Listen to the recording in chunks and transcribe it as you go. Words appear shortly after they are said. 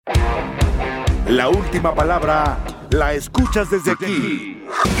La última palabra la escuchas desde aquí.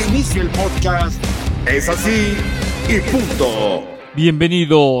 Inicia el podcast. Es así y punto.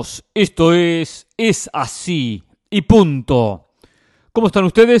 Bienvenidos, esto es Así y punto. ¿Cómo están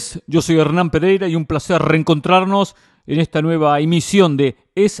ustedes? Yo soy Hernán Pereira y un placer reencontrarnos en esta nueva emisión de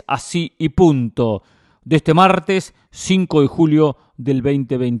Es Así y punto, de este martes 5 de julio del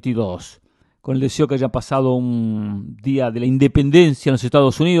 2022. Con el deseo que haya pasado un día de la independencia en los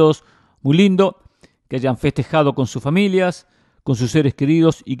Estados Unidos, muy lindo, que hayan festejado con sus familias, con sus seres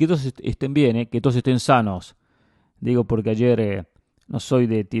queridos y que todos estén bien, que todos estén sanos. Digo porque ayer no soy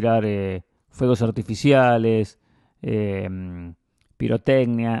de tirar fuegos artificiales,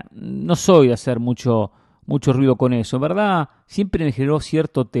 pirotecnia, no soy de hacer mucho ruido con eso. En verdad, siempre me generó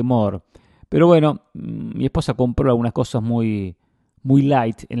cierto temor. Pero bueno, mi esposa compró algunas cosas muy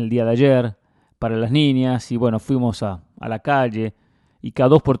light en el día de ayer para las niñas y bueno, fuimos a la calle y cada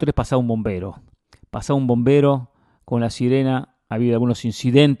 2 por 3 pasaba un bombero. Pasaba un bombero con la sirena. Ha habido algunos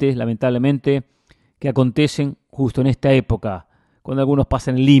incidentes, lamentablemente, que acontecen justo en esta época, cuando algunos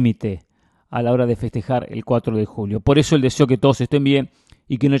pasan el límite a la hora de festejar el 4 de julio. Por eso el deseo que todos estén bien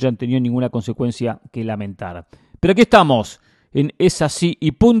y que no hayan tenido ninguna consecuencia que lamentar. Pero aquí estamos, en Es Así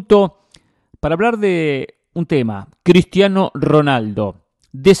y punto, para hablar de un tema, Cristiano Ronaldo.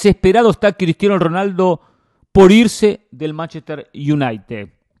 Desesperado está Cristiano Ronaldo por irse del Manchester United.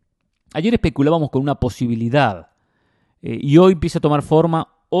 Ayer especulábamos con una posibilidad y hoy empieza a tomar forma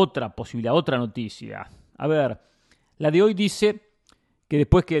otra posibilidad, otra noticia. A ver, la de hoy dice que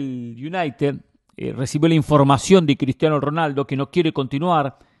después que el United recibió la información de Cristiano Ronaldo que no quiere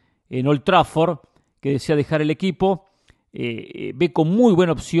continuar en Old Trafford, que desea dejar el equipo, ve con muy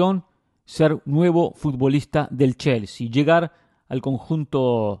buena opción ser nuevo futbolista del Chelsea, llegar al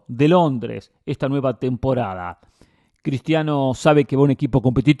conjunto de Londres esta nueva temporada. Cristiano sabe que va a un equipo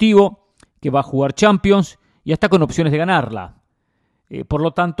competitivo, que va a jugar Champions y está con opciones de ganarla. Por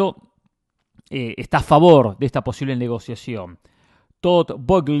lo tanto, está a favor de esta posible negociación. Todd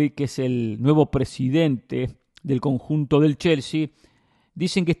Boehly, que es el nuevo presidente del conjunto del Chelsea,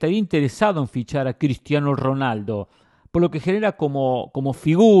 dicen que estaría interesado en fichar a Cristiano Ronaldo, por lo que genera como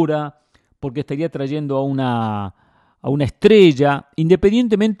figura, porque estaría trayendo a una estrella,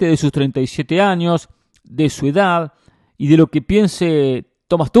 independientemente de sus 37 años, de su edad y de lo que piense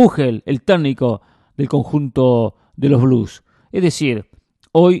Thomas Tuchel, el técnico del conjunto de los Blues. Es decir,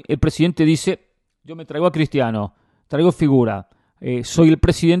 hoy el presidente dice, yo me traigo a Cristiano, traigo figura, soy el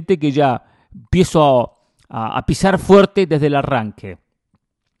presidente que ya empiezo a pisar fuerte desde el arranque.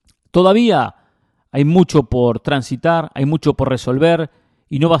 Todavía hay mucho por transitar, hay mucho por resolver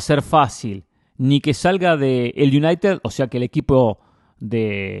y no va a ser fácil. Ni que salga del United, o sea que el equipo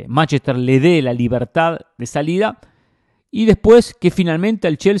de Manchester le dé la libertad de salida, y después que finalmente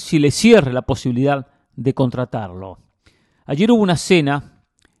al Chelsea le cierre la posibilidad de contratarlo. Ayer hubo una cena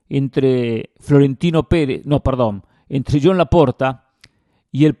entre entre Joan Laporta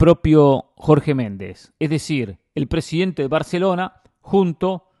y el propio Jorge Méndez, es decir, el presidente de Barcelona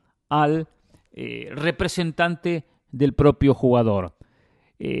junto al representante del propio jugador.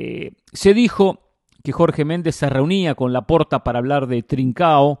 Se dijo que Jorge Méndez se reunía con Laporta para hablar de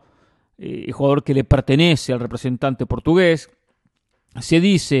Trincao, el jugador que le pertenece al representante portugués. Se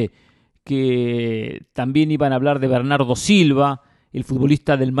dice que también iban a hablar de Bernardo Silva, el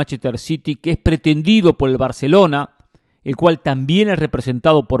futbolista del Manchester City, que es pretendido por el Barcelona, el cual también es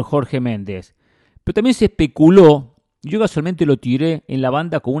representado por Jorge Méndez. Pero también se especuló, yo casualmente lo tiré en la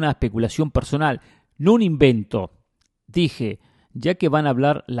banda con una especulación personal, no un invento. Dije, ya que van a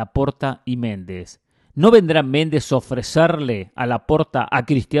hablar Laporta y Méndez, ¿no vendrá Méndez a ofrecerle a Laporta a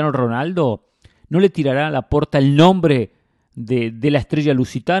Cristiano Ronaldo? ¿No le tirará a Laporta el nombre de la estrella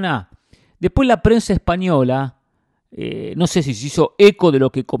lusitana? Después la prensa española, no sé si se hizo eco de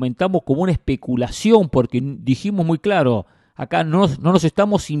lo que comentamos como una especulación, porque dijimos muy claro, acá no nos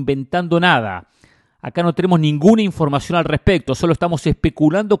estamos inventando nada, acá no tenemos ninguna información al respecto, solo estamos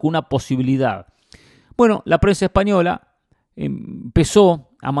especulando con una posibilidad. Bueno, la prensa española empezó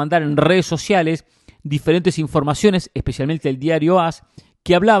a mandar en redes sociales diferentes informaciones, especialmente el diario AS,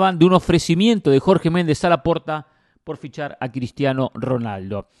 que hablaban de un ofrecimiento de Jorge Méndez a Laporta por fichar a Cristiano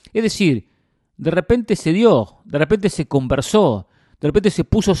Ronaldo. Es decir, de repente se dio, de repente se conversó, de repente se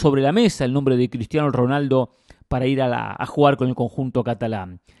puso sobre la mesa el nombre de Cristiano Ronaldo para ir a jugar con el conjunto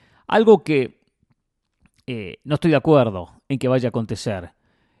catalán. Algo que no estoy de acuerdo en que vaya a acontecer.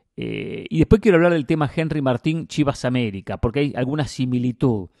 Y después quiero hablar del tema Henry Martín Chivas América, porque hay alguna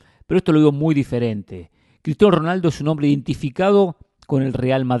similitud, pero esto lo digo muy diferente. Cristiano Ronaldo es un hombre identificado con el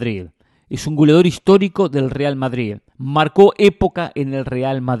Real Madrid. Es un goleador histórico del Real Madrid. Marcó época en el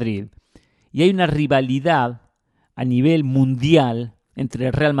Real Madrid. y hay una rivalidad a nivel mundial entre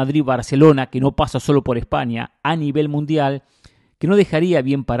el Real Madrid y Barcelona, que no pasa solo por España, a nivel mundial, que no dejaría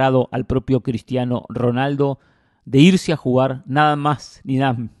bien parado al propio Cristiano Ronaldo de irse a jugar nada más ni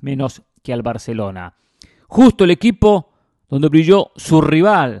nada menos que al Barcelona. Justo el equipo donde brilló su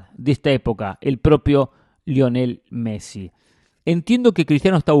rival de esta época, el propio Lionel Messi. Entiendo que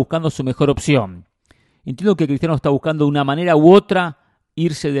Cristiano está buscando su mejor opción. Entiendo que Cristiano está buscando de una manera u otra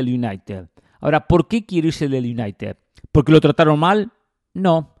irse del United. Ahora, ¿por qué quiere irse del United? ¿Porque lo trataron mal?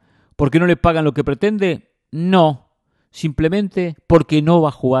 No. ¿Porque no le pagan lo que pretende? No. Simplemente porque no va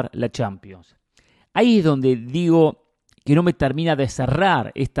a jugar la Champions. Ahí es donde digo que no me termina de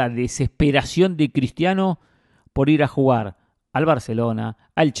cerrar esta desesperación de Cristiano por ir a jugar al Barcelona,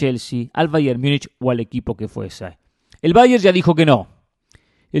 al Chelsea, al Bayern Múnich o al equipo que fuese. El Bayern ya dijo que no.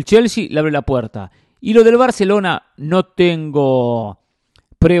 El Chelsea le abre la puerta. Y lo del Barcelona no tengo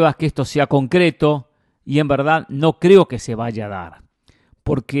pruebas que esto sea concreto y en verdad no creo que se vaya a dar.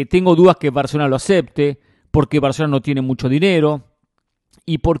 Porque tengo dudas que Barcelona lo acepte, porque Barcelona no tiene mucho dinero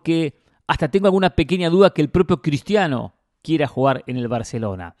y porque hasta tengo alguna pequeña duda que el propio Cristiano quiera jugar en el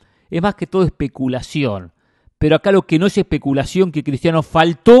Barcelona. Es más que todo especulación. Pero acá lo que no es especulación, que Cristiano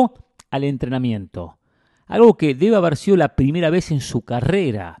faltó al entrenamiento. Algo que debe haber sido la primera vez en su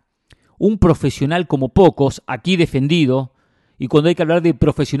carrera. Un profesional como pocos, aquí defendido, y cuando hay que hablar de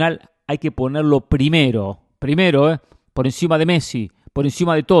profesional hay que ponerlo primero, por encima de Messi, por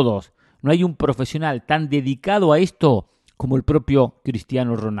encima de todos. No hay un profesional tan dedicado a esto como el propio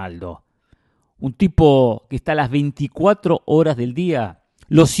Cristiano Ronaldo. Un tipo que está a las 24 horas del día,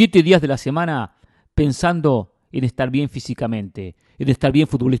 los 7 días de la semana, pensando en estar bien físicamente, en estar bien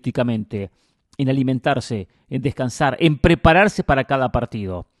futbolísticamente, en alimentarse, en descansar, en prepararse para cada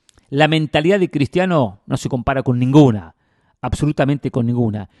partido. La mentalidad de Cristiano no se compara con ninguna, absolutamente con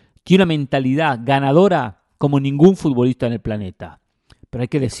ninguna. Tiene una mentalidad ganadora como ningún futbolista en el planeta. Pero hay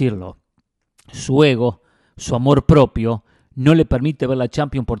que decirlo, su ego, su amor propio, no le permite ver la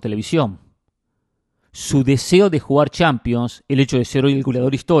Champions por televisión. Su deseo de jugar Champions, el hecho de ser hoy el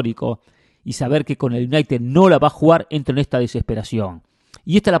goleador histórico y saber que con el United no la va a jugar, entra en esta desesperación.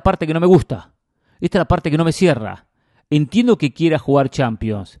 Y esta es la parte que no me gusta, esta es la parte que no me cierra. Entiendo que quiera jugar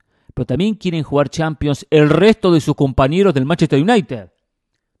Champions, pero también quieren jugar Champions el resto de sus compañeros del Manchester United.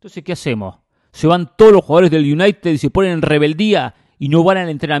 Entonces, ¿qué hacemos? ¿Se van todos los jugadores del United y se ponen en rebeldía y no van al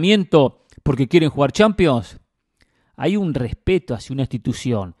entrenamiento porque quieren jugar Champions? Hay un respeto hacia una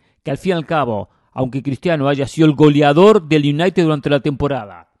institución que al fin y al cabo, aunque Cristiano haya sido el goleador del United durante la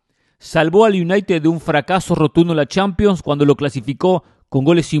temporada, salvó al United de un fracaso rotundo en la Champions cuando lo clasificó con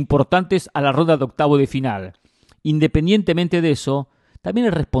goles importantes a la ronda de octavo de final. Independientemente de eso, también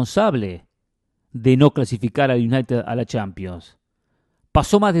es responsable de no clasificar al United a la Champions.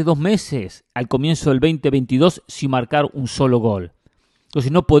 Pasó más de 2 meses al comienzo del 2022 sin marcar un solo gol.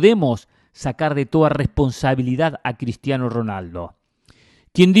 Entonces no podemos sacar de toda responsabilidad a Cristiano Ronaldo,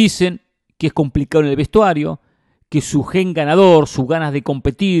 quien dicen que es complicado en el vestuario, que su gen ganador, sus ganas de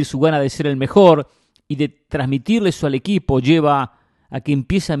competir, su ganas de ser el mejor y de transmitirle eso al equipo lleva a que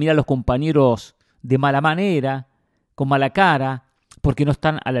empiece a mirar a los compañeros de mala manera, con mala cara, porque no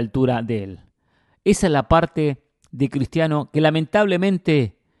están a la altura de él. Esa es la parte de Cristiano que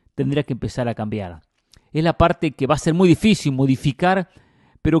lamentablemente tendrá que empezar a cambiar. Es la parte que va a ser muy difícil modificar,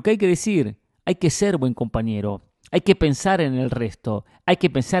 pero que hay que decir, hay que ser buen compañero, hay que pensar en el resto, hay que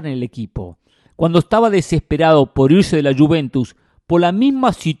pensar en el equipo. Cuando estaba desesperado por irse de la Juventus, por la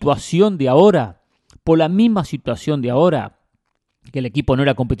misma situación de ahora, que el equipo no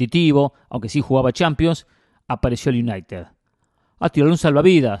era competitivo, aunque sí jugaba Champions, apareció el United. A tirarle un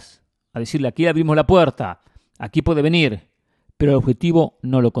salvavidas, a decirle aquí le abrimos la puerta, aquí puede venir, pero el objetivo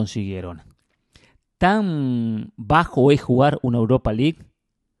no lo consiguieron. ¿Tan bajo es jugar una Europa League?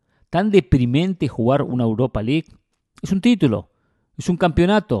 ¿Tan deprimente jugar una Europa League? Es un título, es un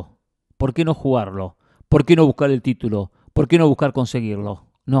campeonato. ¿Por qué no jugarlo? ¿Por qué no buscar el título? ¿Por qué no buscar conseguirlo?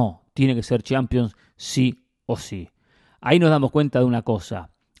 No, tiene que ser Champions sí o sí. Ahí nos damos cuenta de una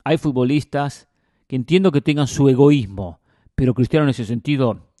cosa. Hay futbolistas que entiendo que tengan su egoísmo, pero Cristiano en ese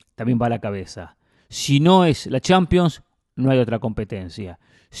sentido también va a la cabeza. Si no es la Champions, no hay otra competencia.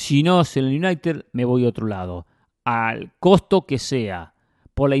 Si no es el United, me voy a otro lado. Al costo que sea,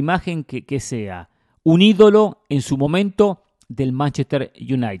 por la imagen que sea. Un ídolo en su momento del Manchester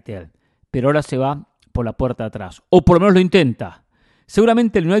United. Pero ahora se va por la puerta de atrás. O por lo menos lo intenta.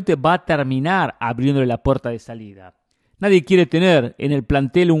 Seguramente el United va a terminar abriéndole la puerta de salida. Nadie quiere tener en el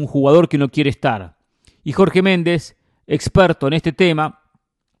plantel un jugador que no quiere estar. Y Jorge Méndez, experto en este tema,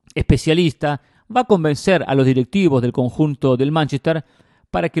 especialista, va a convencer a los directivos del conjunto del Manchester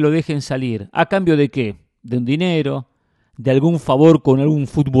para que lo dejen salir. ¿A cambio de qué? De un dinero, de algún favor con algún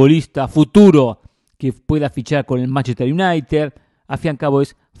futbolista futuro que pueda fichar con el Manchester United. Al fin y al cabo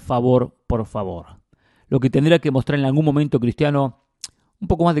es favor por favor. Lo que tendrá que mostrar en algún momento Cristiano, un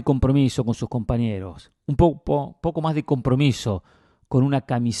poco más de compromiso con sus compañeros, un poco más de compromiso con una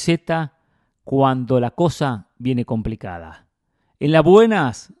camiseta cuando la cosa viene complicada. En las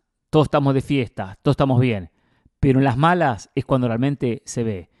buenas, todos estamos de fiesta, todos estamos bien, pero en las malas es cuando realmente se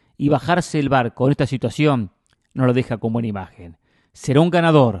ve. Y bajarse el barco en esta situación no lo deja con buena imagen. Será un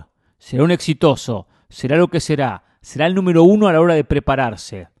ganador, será un exitoso, será lo que será el número 1 a la hora de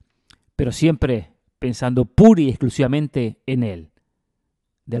prepararse, pero siempre pensando pura y exclusivamente en él.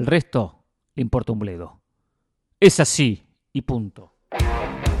 Del resto le importa un bledo. Es así y punto.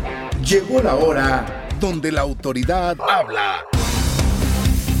 Llegó la hora donde la autoridad habla.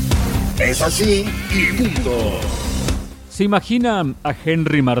 Es así y punto. ¿Se imaginan a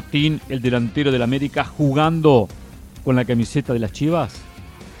Henry Martín, el delantero del América, jugando con la camiseta de las Chivas?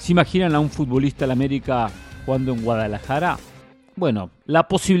 ¿Se imaginan a un futbolista del América jugando en Guadalajara? Bueno, la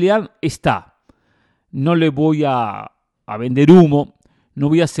posibilidad está. No le voy a vender humo, no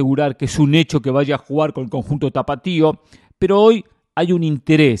voy a asegurar que es un hecho que vaya a jugar con el conjunto tapatío, pero hoy hay un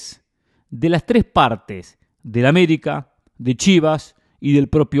interés de las tres partes, del América, de Chivas y del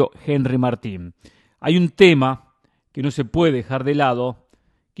propio Henry Martín. Hay un tema que no se puede dejar de lado,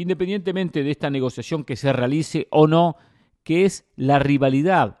 que independientemente de esta negociación que se realice o no, que es la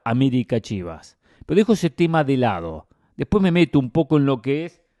rivalidad América-Chivas. Pero dejo ese tema de lado. Después me meto un poco en lo que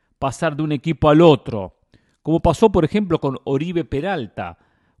es pasar de un equipo al otro, como pasó por ejemplo con Oribe Peralta,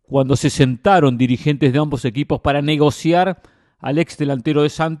 cuando se sentaron dirigentes de ambos equipos para negociar al ex delantero de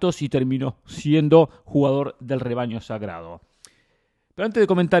Santos y terminó siendo jugador del rebaño sagrado. Pero antes de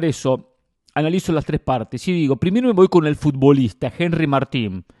comentar eso, analizo las tres partes y digo, primero me voy con el futbolista, Henry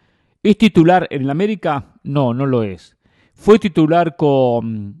Martín. ¿Es titular en el América? No, no lo es. ¿Fue titular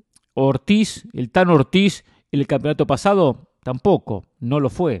con Ortiz, el Tano Ortiz, en el campeonato pasado? Tampoco, no lo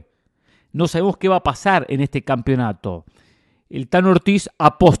fue. No sabemos qué va a pasar en este campeonato. El Tano Ortiz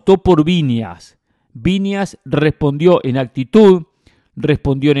apostó por Viñas. Viñas respondió en actitud,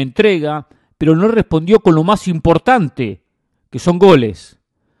 respondió en entrega, pero no respondió con lo más importante, que son goles.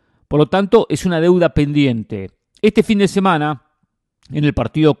 Por lo tanto, es una deuda pendiente. Este fin de semana, en el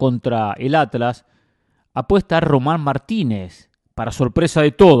partido contra el Atlas, apuesta a Román Martínez, para sorpresa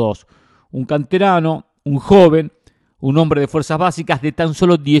de todos, un canterano, un joven, un hombre de fuerzas básicas de tan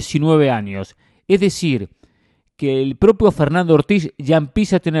solo 19 años. Es decir, que el propio Fernando Ortiz ya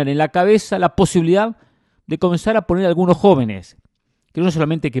empieza a tener en la cabeza la posibilidad de comenzar a poner a algunos jóvenes, que no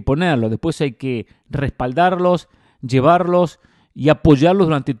solamente hay que ponerlos, después hay que respaldarlos, llevarlos y apoyarlos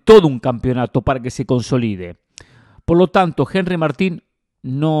durante todo un campeonato para que se consolide. Por lo tanto, Henry Martín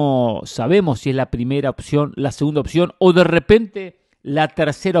no sabemos si es la primera opción, la segunda opción o de repente la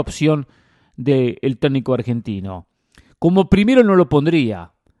tercera opción del técnico argentino. Como primero no lo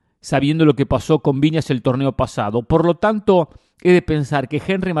pondría, sabiendo lo que pasó con Viñas el torneo pasado. Por lo tanto, he de pensar que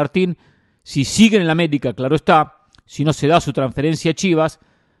Henry Martín, si sigue en el América, claro está, si no se da su transferencia a Chivas,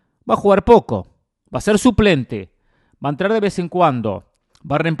 va a jugar poco, va a ser suplente, va a entrar de vez en cuando,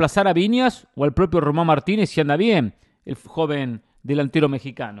 va a reemplazar a Viñas o al propio Román Martínez si anda bien, el joven delantero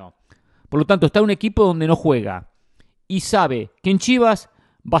mexicano. Por lo tanto, está en un equipo donde no juega y sabe que en Chivas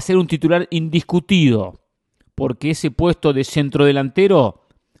va a ser un titular indiscutido, porque ese puesto de centrodelantero,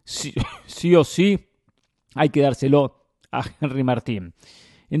 sí o sí, hay que dárselo a Henry Martín.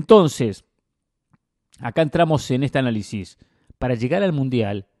 Entonces, acá entramos en este análisis. Para llegar al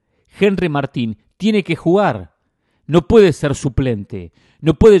Mundial, Henry Martín tiene que jugar. No puede ser suplente,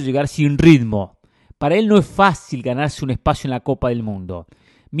 no puede llegar sin ritmo. Para él no es fácil ganarse un espacio en la Copa del Mundo.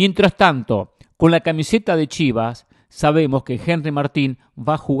 Mientras tanto, con la camiseta de Chivas, sabemos que Henry Martín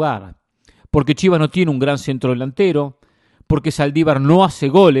va a jugar. Porque Chivas no tiene un gran centro delantero, porque Saldívar no hace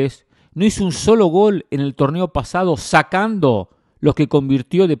goles, no hizo un solo gol en el torneo pasado sacando los que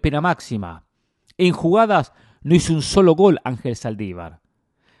convirtió de pena máxima. En jugadas no hizo un solo gol Ángel Saldívar.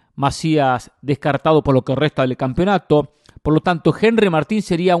 Macías descartado por lo que resta del campeonato, por lo tanto Henry Martín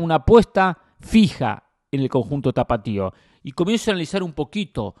sería una apuesta fija en el conjunto tapatío. Y comienzo a analizar un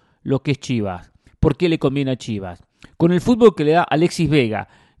poquito lo que es Chivas, por qué le conviene a Chivas. Con el fútbol que le da Alexis Vega,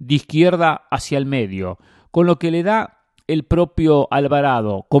 de izquierda hacia el medio, con lo que le da el propio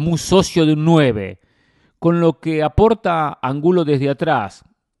Alvarado como un socio de un 9, con lo que aporta Angulo desde atrás,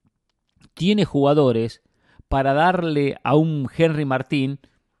 tiene jugadores para darle a un Henry Martín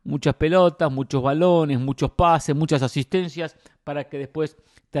muchas pelotas, muchos balones, muchos pases, muchas asistencias para que después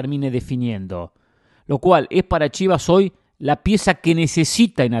termine definiendo. Lo cual es para Chivas hoy la pieza que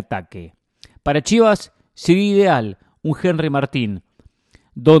necesita en ataque. Para Chivas sería ideal un Henry Martín,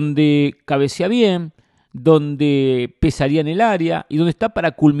 donde cabecea bien, donde pesaría en el área y donde está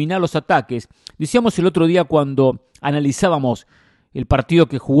para culminar los ataques. Decíamos el otro día cuando analizábamos el partido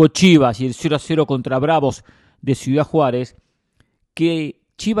que jugó Chivas y el 0-0 contra Bravos de Ciudad Juárez, que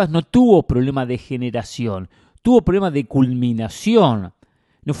Chivas no tuvo problema de generación, tuvo problema de culminación.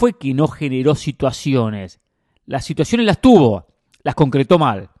 No fue que no generó situaciones. Las situaciones las tuvo, las concretó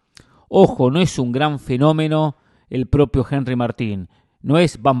mal. Ojo, no es un gran fenómeno el propio Henry Martín. No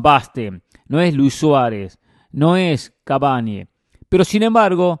es Van Basten, no es Luis Suárez, no es Cavani. Pero sin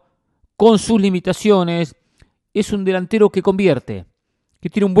embargo, con sus limitaciones, es un delantero que convierte, que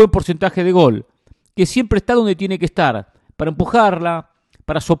tiene un buen porcentaje de gol, que siempre está donde tiene que estar, para empujarla,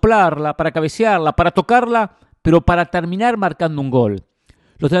 para soplarla, para cabecearla, para tocarla, pero para terminar marcando un gol.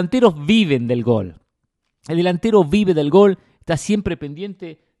 Los delanteros viven del gol. El delantero vive del gol, está siempre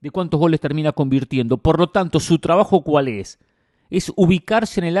pendiente de cuántos goles termina convirtiendo. Por lo tanto, ¿su trabajo cuál es? Es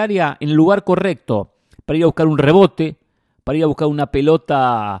ubicarse en el área, en el lugar correcto, para ir a buscar un rebote, para ir a buscar una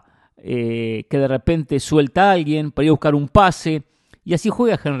pelota que de repente suelta a alguien, para ir a buscar un pase, y así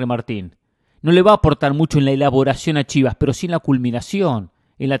juega Henry Martín. No le va a aportar mucho en la elaboración a Chivas, pero sí en la culminación,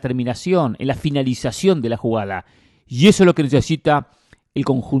 en la terminación, en la finalización de la jugada. Y eso es lo que necesita el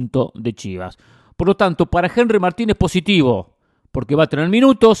conjunto de Chivas. Por lo tanto, para Henry Martín es positivo, porque va a tener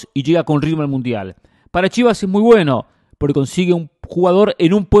minutos y llega con ritmo al Mundial. Para Chivas es muy bueno, porque consigue un jugador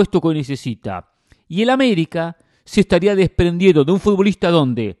en un puesto que necesita. Y el América se estaría desprendiendo de un futbolista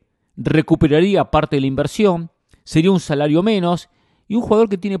donde recuperaría parte de la inversión, sería un salario menos y un jugador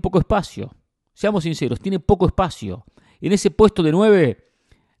que tiene poco espacio. Seamos sinceros, tiene poco espacio. En ese puesto de 9,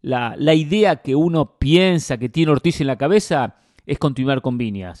 la idea que uno piensa que tiene Ortiz en la cabeza es continuar con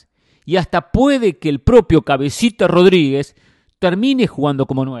Viñas. Y hasta puede que el propio Cabecita Rodríguez termine jugando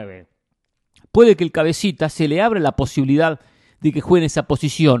como 9. Puede que el Cabecita se le abra la posibilidad de que juegue en esa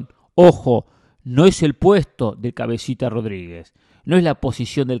posición. Ojo, no es el puesto del Cabecita Rodríguez, no es la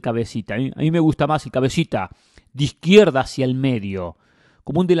posición del Cabecita. A mí me gusta más el Cabecita de izquierda hacia el medio,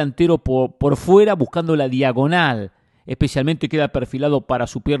 como un delantero por fuera buscando la diagonal, especialmente queda perfilado para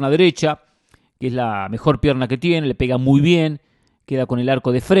su pierna derecha, que es la mejor pierna que tiene, le pega muy bien, queda con el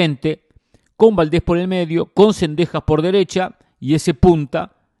arco de frente, con Valdés por el medio, con Cendejas por derecha y ese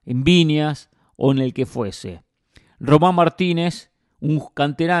punta en Viñas o en el que fuese. Román Martínez, un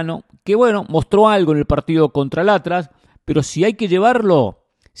canterano que mostró algo en el partido contra el Atlas, pero si hay que llevarlo,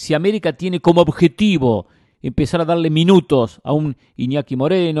 si América tiene como objetivo empezar a darle minutos a un Iñaki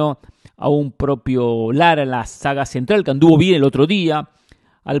Moreno, a un propio Lara en la saga central que anduvo bien el otro día,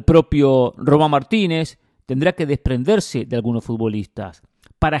 al propio Román Martínez, tendrá que desprenderse de algunos futbolistas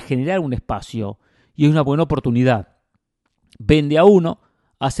para generar un espacio y es una buena oportunidad. Vende a uno,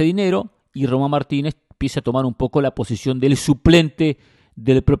 hace dinero y Román Martínez empieza a tomar un poco la posición del suplente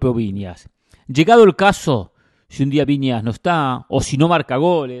del propio Viñas. Llegado el caso, si un día Viñas no está, o si no marca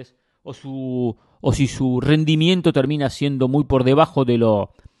goles, o si su rendimiento termina siendo muy por debajo de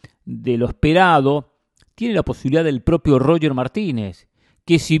lo esperado, tiene la posibilidad del propio Roger Martínez,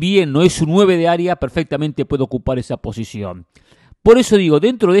 que si bien no es un 9 de área, perfectamente puede ocupar esa posición. Por eso digo,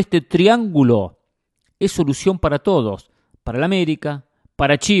 dentro de este triángulo es solución para todos, para el América,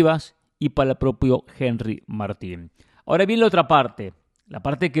 para Chivas y para el propio Henry Martín. Ahora viene la otra parte, la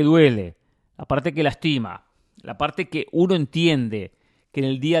parte que duele, la parte que lastima, la parte que uno entiende que en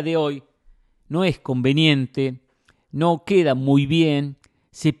el día de hoy no es conveniente, no queda muy bien,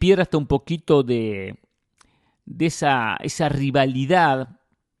 se pierde hasta un poquito de esa rivalidad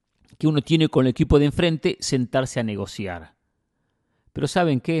que uno tiene con el equipo de enfrente, sentarse a negociar. Pero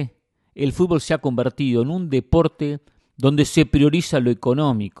 ¿saben qué? El fútbol se ha convertido en un deporte donde se prioriza lo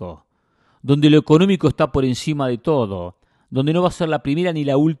económico, donde lo económico está por encima de todo, donde no va a ser la primera ni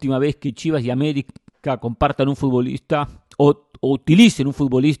la última vez que Chivas y América compartan un futbolista o utilicen un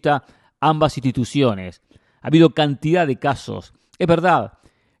futbolista ambas instituciones. Ha habido cantidad de casos. Es verdad,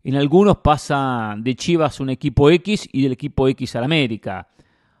 en algunos pasa de Chivas un equipo X y del equipo X al América,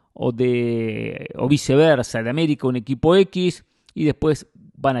 o viceversa, de América un equipo X y después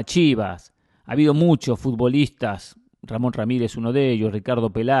van a Chivas. Ha habido muchos futbolistas, Ramón Ramírez uno de ellos,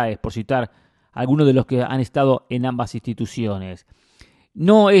 Ricardo Peláez, por citar algunos de los que han estado en ambas instituciones.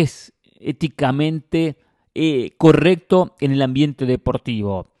 No es éticamente correcto en el ambiente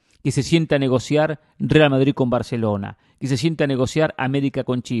deportivo que se sienta a negociar Real Madrid con Barcelona, que se sienta a negociar América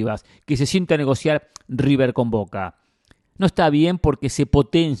con Chivas, que se sienta a negociar River con Boca. No está bien porque se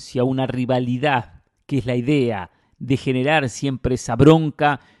potencia una rivalidad, que es la idea de generar siempre esa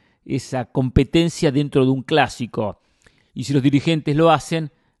bronca, esa competencia dentro de un clásico. Y si los dirigentes lo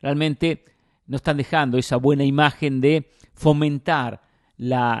hacen, realmente no están dejando esa buena imagen de fomentar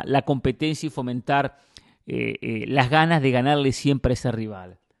la competencia y fomentar las ganas de ganarle siempre a ese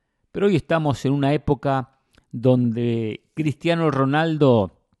rival. Pero hoy estamos en una época donde Cristiano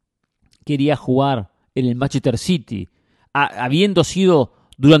Ronaldo quería jugar en el Manchester City, habiendo sido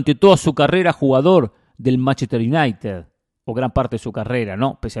durante toda su carrera jugador del Manchester United, o gran parte de su carrera,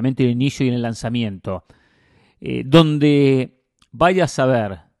 ¿no? Especialmente en el inicio y en el lanzamiento, donde vaya a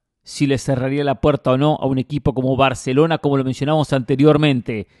saber si le cerraría la puerta o no a un equipo como Barcelona, como lo mencionamos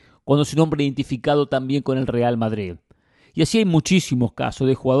anteriormente, cuando es un hombre identificado también con el Real Madrid. Y así hay muchísimos casos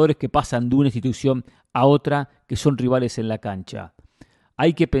de jugadores que pasan de una institución a otra que son rivales en la cancha.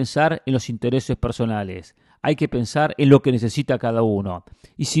 Hay que pensar en los intereses personales, hay que pensar en lo que necesita cada uno.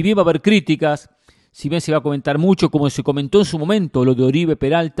 Y si bien va a haber críticas, si bien se va a comentar mucho, como se comentó en su momento, lo de Oribe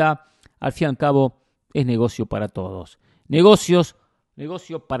Peralta, al fin y al cabo es negocio para todos. Negocio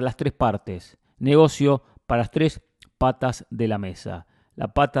para las tres partes, negocio para las tres patas de la mesa.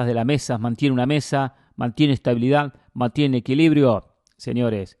 Las patas de la mesa mantiene una mesa, mantiene estabilidad, mantiene equilibrio.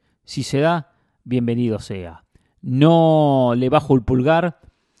 Señores, si se da, bienvenido sea. No le bajo el pulgar,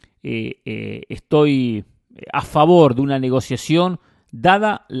 estoy a favor de una negociación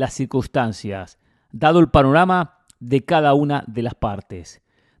dada las circunstancias, dado el panorama de cada una de las partes.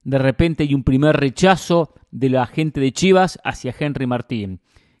 De repente hay un primer rechazo de la gente de Chivas hacia Henry Martín.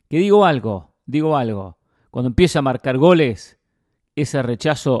 Que digo algo, cuando empieza a marcar goles, ese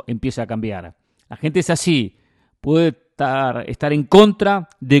rechazo empieza a cambiar. La gente es así, puede estar en contra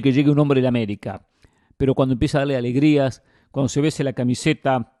de que llegue un hombre de América, pero cuando empieza a darle alegrías, cuando se bese la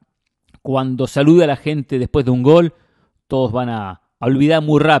camiseta, cuando saluda a la gente después de un gol, todos van a olvidar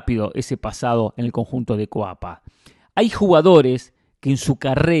muy rápido ese pasado en el conjunto de Coapa. Hay jugadores que en su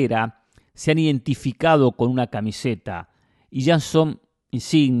carrera se han identificado con una camiseta y ya son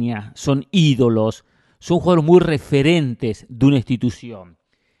insignia, son ídolos, son jugadores muy referentes de una institución.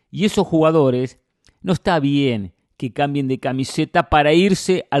 Y esos jugadores no está bien que cambien de camiseta para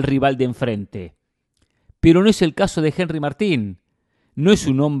irse al rival de enfrente. Pero no es el caso de Henry Martín. No es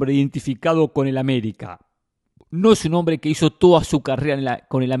un hombre identificado con el América. No es un hombre que hizo toda su carrera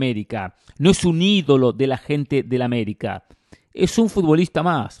con el América. No es un ídolo de la gente del América. Es un futbolista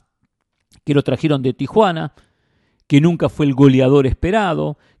más, que lo trajeron de Tijuana, que nunca fue el goleador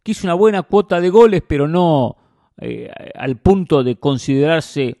esperado, que hizo una buena cuota de goles, pero no al punto de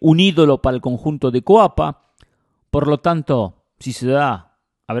considerarse un ídolo para el conjunto de Coapa. Por lo tanto, si se da,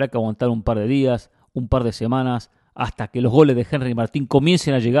 habrá que aguantar un par de días, un par de semanas, hasta que los goles de Henry Martín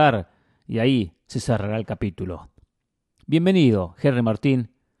comiencen a llegar, y ahí se cerrará el capítulo. Bienvenido, Henry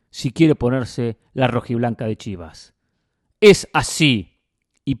Martín, si quiere ponerse la rojiblanca de Chivas. Es así,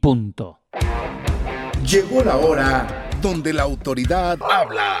 y punto. Llegó la hora donde la autoridad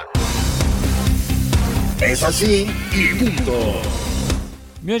habla. Es así, y punto.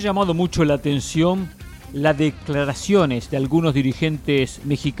 Me ha llamado mucho la atención las declaraciones de algunos dirigentes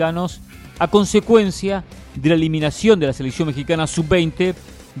mexicanos a consecuencia de la eliminación de la selección mexicana sub-20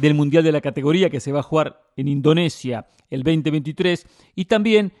 del Mundial de la categoría que se va a jugar en Indonesia el 2023 y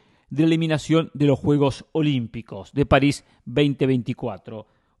también de la eliminación de los Juegos Olímpicos de París 2024.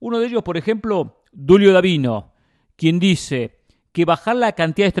 Uno de ellos, por ejemplo, Dulio Davino, quien dice que bajar la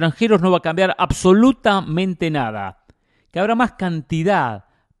cantidad de extranjeros no va a cambiar absolutamente nada, que habrá más cantidad,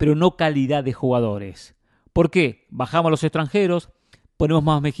 pero no calidad de jugadores. ¿Por qué? Bajamos los extranjeros, ponemos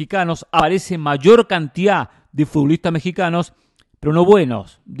más mexicanos, aparece mayor cantidad de futbolistas mexicanos, pero no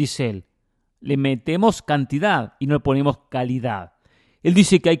buenos, dice él. Le metemos cantidad y no le ponemos calidad. Él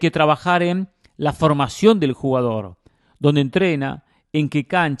dice que hay que trabajar en la formación del jugador, donde entrena, en qué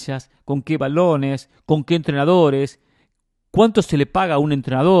canchas, con qué balones, con qué entrenadores, cuánto se le paga a un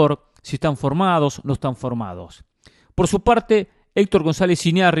entrenador, si están formados, no están formados. Por su parte, Héctor González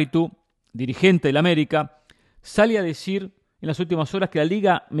Iñárritu, dirigente del América, sale a decir en las últimas horas que la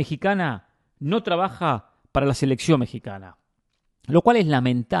Liga Mexicana no trabaja para la selección mexicana, lo cual es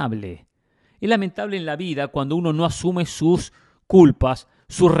lamentable. Es lamentable en la vida cuando uno no asume sus culpas,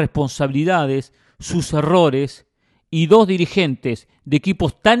 sus responsabilidades, sus errores, y dos dirigentes de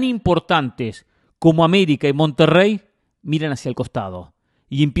equipos tan importantes como América y Monterrey miran hacia el costado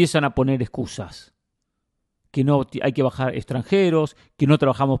y empiezan a poner excusas. Que no hay que bajar extranjeros, que no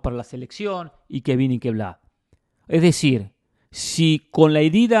trabajamos para la selección y que viene y que bla. Es decir, si con la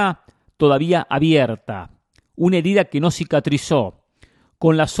herida todavía abierta, una herida que no cicatrizó,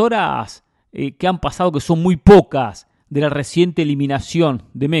 con las horas que han pasado, que son muy pocas, de la reciente eliminación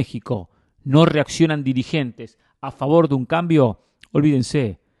de México, no reaccionan dirigentes a favor de un cambio,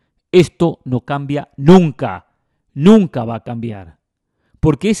 olvídense, esto no cambia nunca. nunca va a cambiar.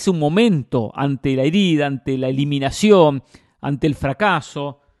 Porque es un momento ante la herida, ante la eliminación, ante el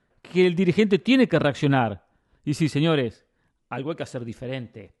fracaso, que el dirigente tiene que reaccionar. Y sí, señores, algo hay que hacer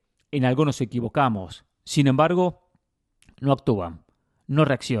diferente. En algo nos equivocamos. Sin embargo, no actúan, no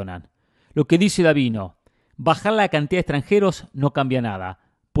reaccionan. Lo que dice Davino, bajar la cantidad de extranjeros no cambia nada.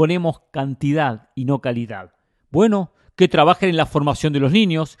 Ponemos cantidad y no calidad. Bueno, que trabajen en la formación de los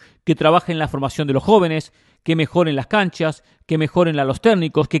niños, que trabajen en la formación de los jóvenes, que mejoren las canchas, que mejoren a los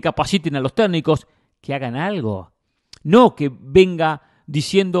técnicos, que capaciten a los técnicos, que hagan algo. No que venga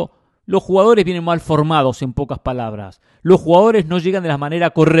diciendo, los jugadores vienen mal formados, en pocas palabras. Los jugadores no llegan de la manera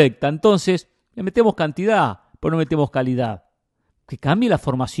correcta. Entonces, le metemos cantidad, pero no metemos calidad. Que cambie la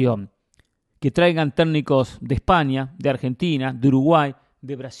formación. Que traigan técnicos de España, de Argentina, de Uruguay,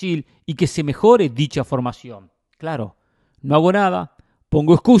 de Brasil, y que se mejore dicha formación. Claro, no hago nada,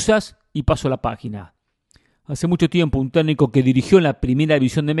 pongo excusas y paso la página. Hace mucho tiempo un técnico que dirigió en la Primera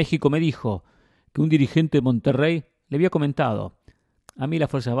División de México me dijo que un dirigente de Monterrey le había comentado, a mí las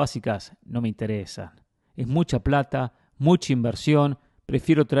fuerzas básicas no me interesan. Es mucha plata, mucha inversión,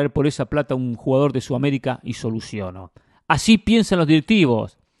 prefiero traer por esa plata a un jugador de Sudamérica y soluciono. Así piensan los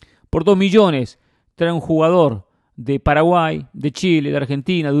directivos. Por 2 millones trae un jugador de Paraguay, de Chile, de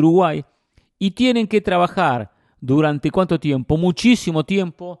Argentina, de Uruguay, y tienen que trabajar durante ¿cuánto tiempo? Muchísimo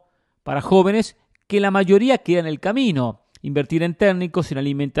tiempo para jóvenes que la mayoría quedan en el camino. Invertir en técnicos, en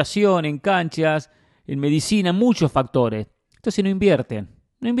alimentación, en canchas, en medicina, en muchos factores. Entonces no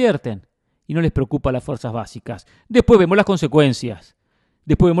invierten y no les preocupa las fuerzas básicas. Después vemos las consecuencias,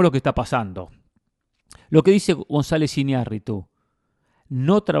 después vemos lo que está pasando. Lo que dice González Iñárritu,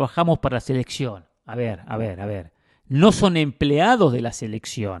 no trabajamos para la selección. A ver. No son empleados de la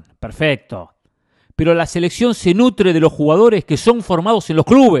selección. Perfecto. Pero la selección se nutre de los jugadores que son formados en los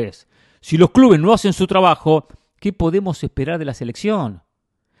clubes. Si los clubes no hacen su trabajo, ¿qué podemos esperar de la selección?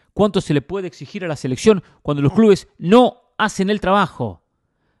 ¿Cuánto se le puede exigir a la selección cuando los clubes no hacen el trabajo?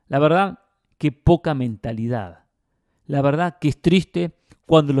 La verdad que poca mentalidad. La verdad que es triste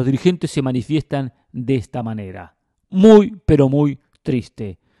cuando los dirigentes se manifiestan de esta manera. Muy, pero muy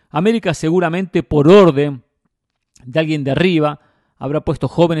triste. América seguramente por orden de alguien de arriba habrá puesto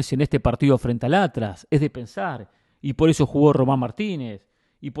jóvenes en este partido frente al Atlas. Es de pensar. Y por eso jugó Román Martínez.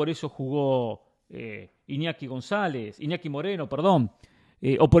 Y por eso jugó Iñaki Moreno,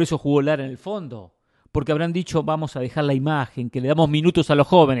 o por eso jugó Lara en el fondo. Porque habrán dicho, vamos a dejar la imagen, que le damos minutos a los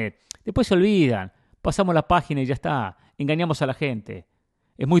jóvenes. Después se olvidan. Pasamos la página y ya está. Engañamos a la gente.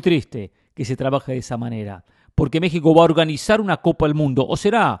 Es muy triste que se trabaje de esa manera. Porque México va a organizar una Copa del Mundo. O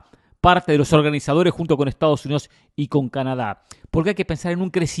será parte de los organizadores junto con Estados Unidos y con Canadá. Porque hay que pensar en un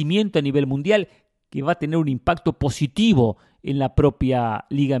crecimiento a nivel mundial que va a tener un impacto positivo en la propia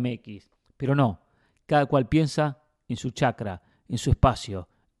Liga MX. Pero no, cada cual piensa en su chacra, en su espacio,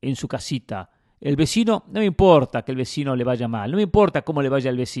 en su casita. El vecino, no me importa que el vecino le vaya mal, no me importa cómo le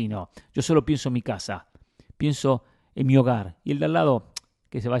vaya al vecino. Yo solo pienso en mi casa, pienso en mi hogar. Y el de al lado,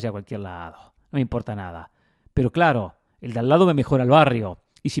 que se vaya a cualquier lado, no me importa nada. Pero claro, el de al lado me mejora el barrio.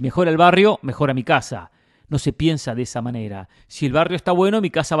 Y si mejora el barrio, mejora mi casa. No se piensa de esa manera. Si el barrio está bueno, mi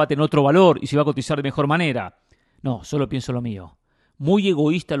casa va a tener otro valor y se va a cotizar de mejor manera. No, solo pienso lo mío. Muy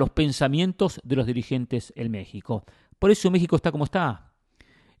egoísta los pensamientos de los dirigentes en México. Por eso México está como está.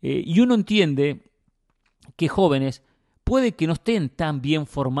 Y uno entiende que jóvenes puede que no estén tan bien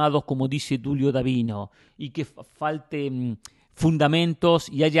formados como dice Tulio Davino y que falten fundamentos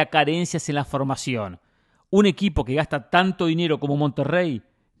y haya carencias en la formación. Un equipo que gasta tanto dinero como Monterrey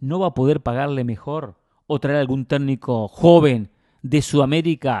no va a poder pagarle mejor o traer algún técnico joven de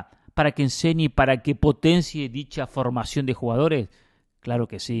Sudamérica para que enseñe y para que potencie dicha formación de jugadores. Claro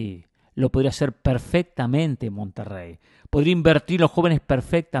que sí, lo podría hacer perfectamente Monterrey. Podría invertir en los jóvenes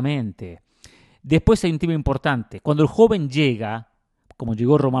perfectamente. Después hay un tema importante. Cuando el joven llega, como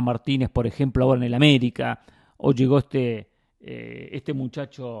llegó Román Martínez, por ejemplo, ahora en el América, o llegó este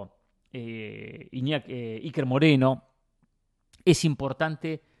muchacho Iker Moreno, es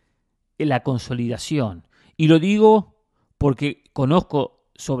importante la consolidación. Y lo digo porque conozco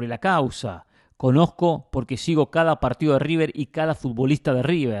sobre la causa, conozco porque sigo cada partido de River y cada futbolista de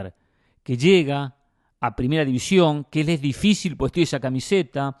River que llega a Primera División, que les es difícil pues estoy esa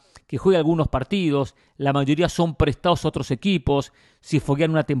camiseta, que juega algunos partidos, la mayoría son prestados a otros equipos, se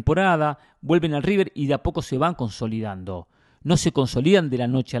foguean una temporada, vuelven al River y de a poco se van consolidando. No se consolidan de la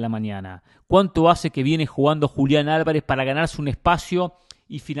noche a la mañana. ¿Cuánto hace que viene jugando Julián Álvarez para ganarse un espacio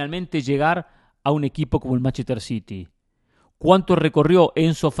y finalmente llegar a un equipo como el Manchester City? ¿Cuánto recorrió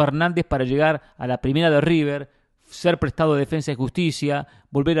Enzo Fernández para llegar a la primera de River, ser prestado a Defensa y Justicia,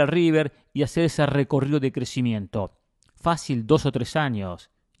 volver a River y hacer ese recorrido de crecimiento. Fácil 2 o 3 años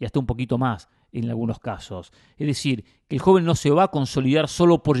y hasta un poquito más en algunos casos. Es decir, que el joven no se va a consolidar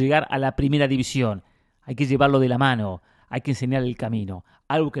solo por llegar a la primera división. Hay que llevarlo de la mano, hay que enseñarle el camino,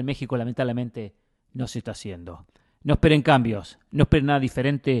 algo que en México lamentablemente no se está haciendo. No esperen cambios, no esperen nada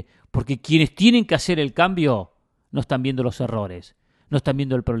diferente, porque quienes tienen que hacer el cambio no están viendo los errores, no están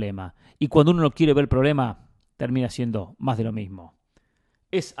viendo el problema. Y cuando uno no quiere ver el problema, termina siendo más de lo mismo.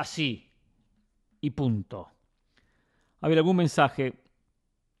 Es así y punto. A ver, algún mensaje.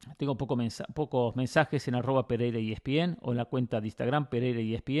 Tengo pocos mensajes en @PereiraESPN o en la cuenta de Instagram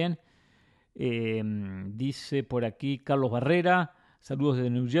PereiraESPN. Dice por aquí Carlos Barrera, saludos desde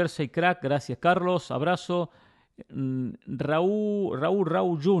New Jersey, crack, gracias Carlos, abrazo. Raúl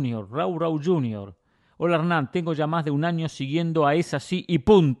Jr. Hola Hernán, tengo ya más de un año siguiendo a Es Así y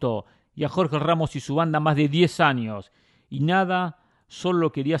Punto, y a Jorge Ramos y su banda más de 10 años. Y nada,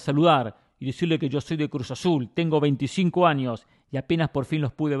 solo quería saludar y decirle que yo soy de Cruz Azul, tengo 25 años y apenas por fin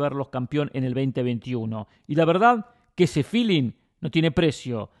los pude verlos campeón en el 2021. Y la verdad que ese feeling no tiene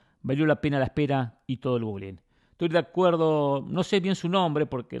precio, valió la pena la espera y todo el bullying. Estoy de acuerdo, no sé bien su nombre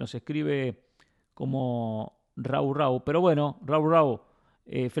porque nos escribe como Raúl, pero bueno, Raúl,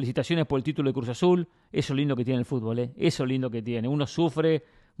 felicitaciones por el título de Cruz Azul, eso es lindo que tiene el fútbol, eso es lindo que tiene. Uno sufre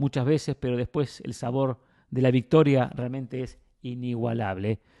muchas veces, pero después el sabor de la victoria realmente es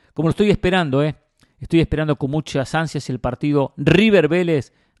inigualable. Como lo estoy esperando, estoy esperando con muchas ansias el partido River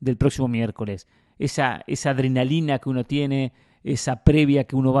Vélez del próximo miércoles. Esa adrenalina que uno tiene, esa previa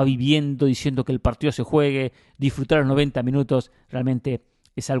que uno va viviendo, diciendo que el partido se juegue, disfrutar los 90 minutos, realmente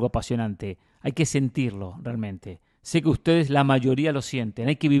es algo apasionante. Hay que sentirlo, realmente. Sé que ustedes, la mayoría, lo sienten.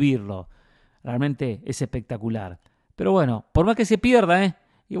 Hay que vivirlo. Realmente es espectacular. Pero bueno, por más que se pierda,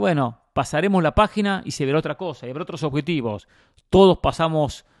 y bueno, pasaremos la página y se verá otra cosa, y habrá otros objetivos. Todos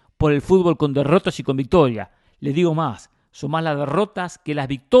pasamos por el fútbol con derrotas y con victorias. Les digo más, son más las derrotas que las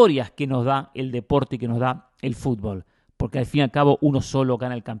victorias que nos da el deporte y que nos da el fútbol. Porque al fin y al cabo uno solo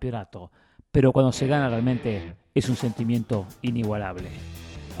gana el campeonato. Pero cuando se gana realmente es un sentimiento inigualable.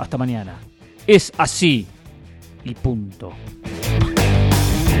 Hasta mañana. Es así y punto.